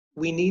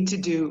We need to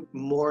do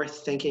more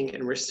thinking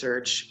and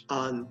research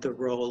on the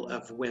role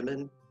of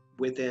women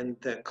within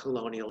the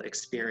colonial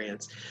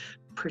experience,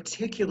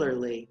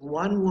 particularly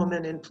one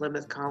woman in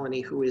Plymouth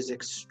Colony who is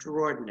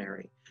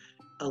extraordinary.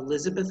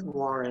 Elizabeth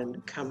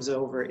Warren comes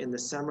over in the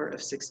summer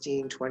of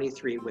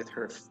 1623 with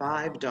her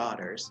 5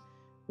 daughters,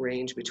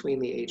 range between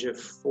the age of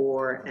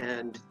 4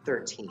 and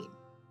 13.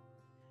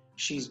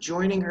 She's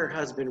joining her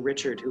husband,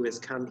 Richard, who has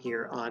come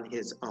here on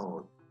his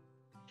own.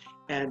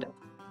 And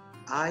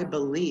I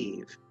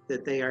believe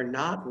that they are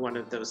not one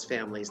of those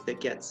families that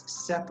gets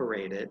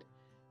separated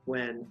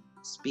when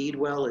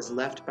Speedwell is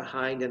left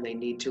behind and they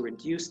need to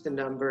reduce the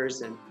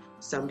numbers, and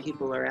some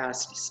people are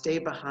asked, stay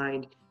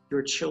behind,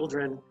 your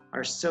children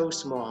are so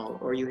small,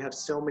 or you have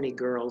so many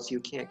girls you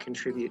can't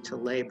contribute to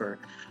labor.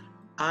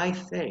 I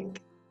think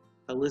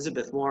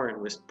Elizabeth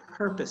Warren was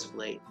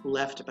purposefully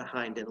left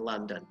behind in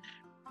London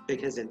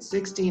because in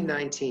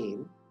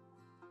 1619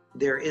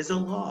 there is a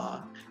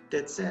law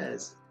that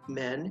says,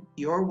 men,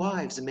 your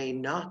wives may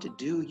not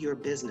do your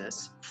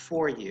business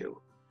for you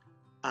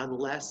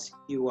unless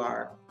you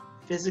are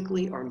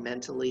physically or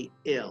mentally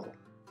ill.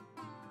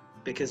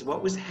 Because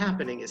what was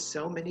happening is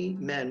so many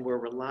men were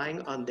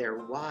relying on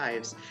their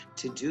wives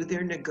to do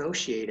their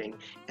negotiating,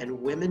 and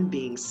women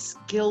being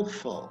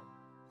skillful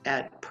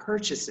at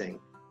purchasing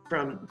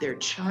from their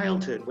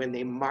childhood when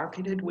they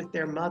marketed with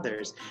their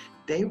mothers,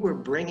 they were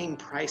bringing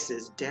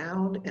prices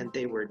down and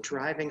they were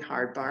driving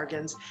hard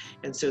bargains.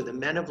 And so the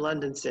men of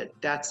London said,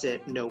 that's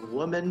it, no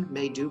woman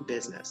may do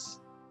business.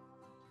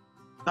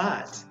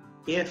 But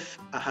if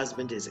a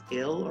husband is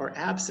ill or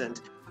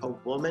absent, a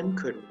woman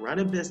could run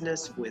a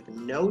business with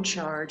no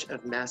charge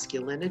of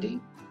masculinity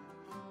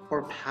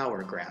or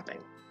power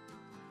grabbing.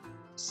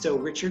 So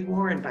Richard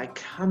Warren, by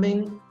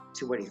coming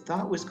to what he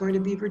thought was going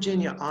to be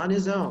Virginia on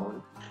his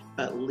own,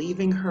 but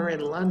leaving her in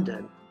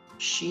London,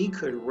 she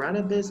could run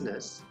a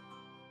business.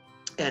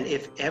 And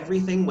if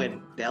everything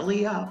went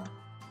belly up,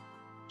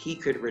 he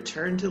could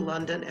return to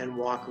London and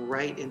walk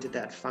right into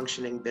that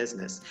functioning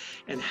business.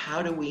 And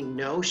how do we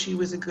know she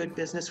was a good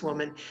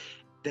businesswoman?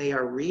 They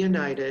are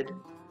reunited.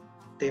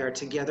 They are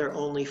together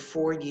only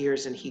 4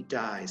 years and he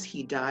dies.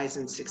 He dies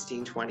in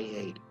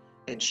 1628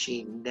 and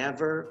she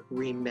never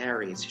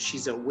remarries.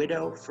 She's a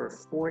widow for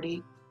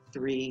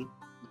 43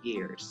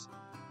 years.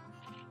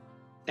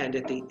 And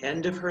at the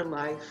end of her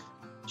life,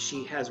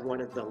 she has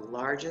one of the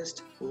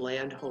largest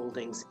land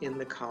holdings in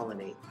the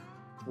colony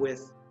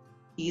with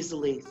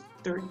easily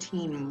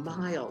 13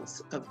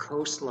 miles of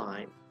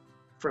coastline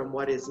from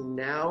what is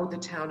now the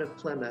town of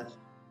Plymouth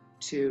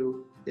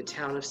to the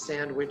town of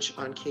Sandwich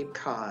on Cape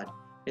Cod.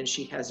 And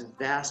she has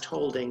vast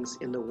holdings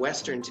in the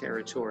Western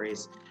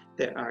territories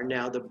that are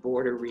now the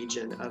border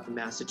region of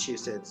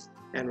Massachusetts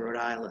and Rhode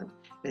Island.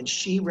 And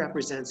she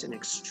represents an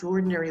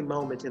extraordinary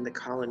moment in the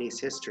colony's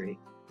history.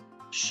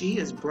 She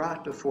is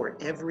brought before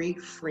every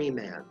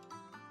freeman.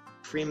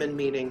 Freeman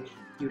meaning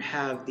you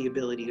have the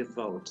ability to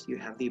vote, you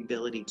have the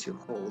ability to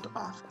hold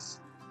office.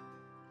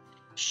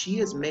 She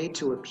is made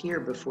to appear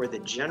before the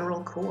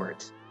general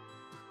court,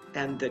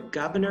 and the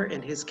governor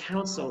and his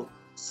council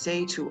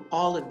say to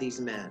all of these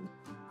men,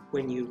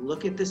 when you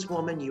look at this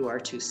woman, you are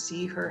to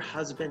see her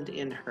husband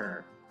in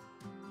her.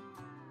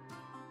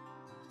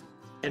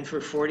 And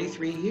for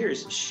 43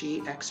 years,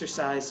 she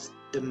exercised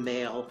the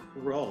male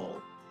role,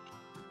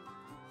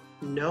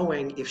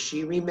 knowing if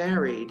she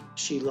remarried,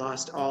 she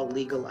lost all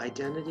legal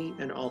identity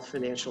and all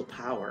financial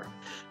power.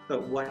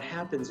 But what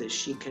happens is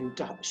she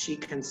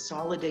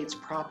consolidates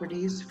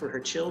properties for her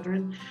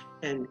children,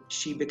 and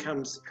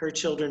her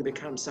children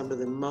become some of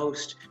the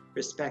most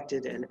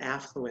respected and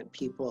affluent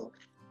people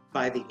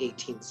by the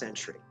 18th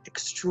century.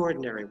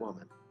 Extraordinary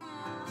woman.